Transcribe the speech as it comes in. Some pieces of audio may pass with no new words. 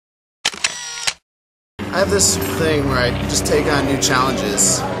I have this thing where I just take on new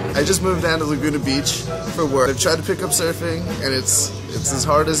challenges. I just moved down to Laguna Beach for work. I've tried to pick up surfing, and it's as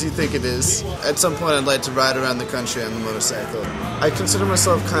hard as you think it is. At some point, I'd like to ride around the country on the motorcycle. I consider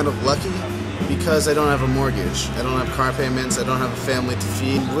myself kind of lucky because I don't have a mortgage. I don't have car payments. I don't have a family to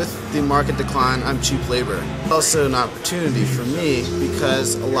feed. With the market decline, I'm cheap labor. Also an opportunity for me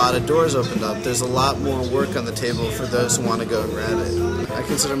because a lot of doors opened up. There's a lot more work on the table for those who want to go and grab it. I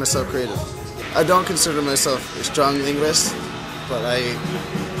consider myself creative. I don't consider myself a strong linguist, but I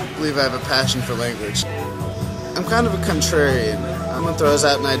believe I have a passion for language. I'm kind of a contrarian. Someone throws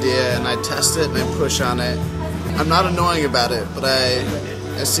out an idea and I test it and I push on it. I'm not annoying about it, but I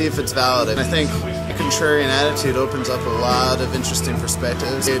see if it's valid. And I think a contrarian attitude opens up a lot of interesting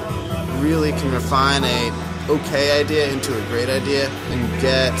perspectives. It really can refine a okay idea into a great idea and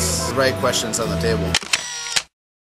get the right questions on the table.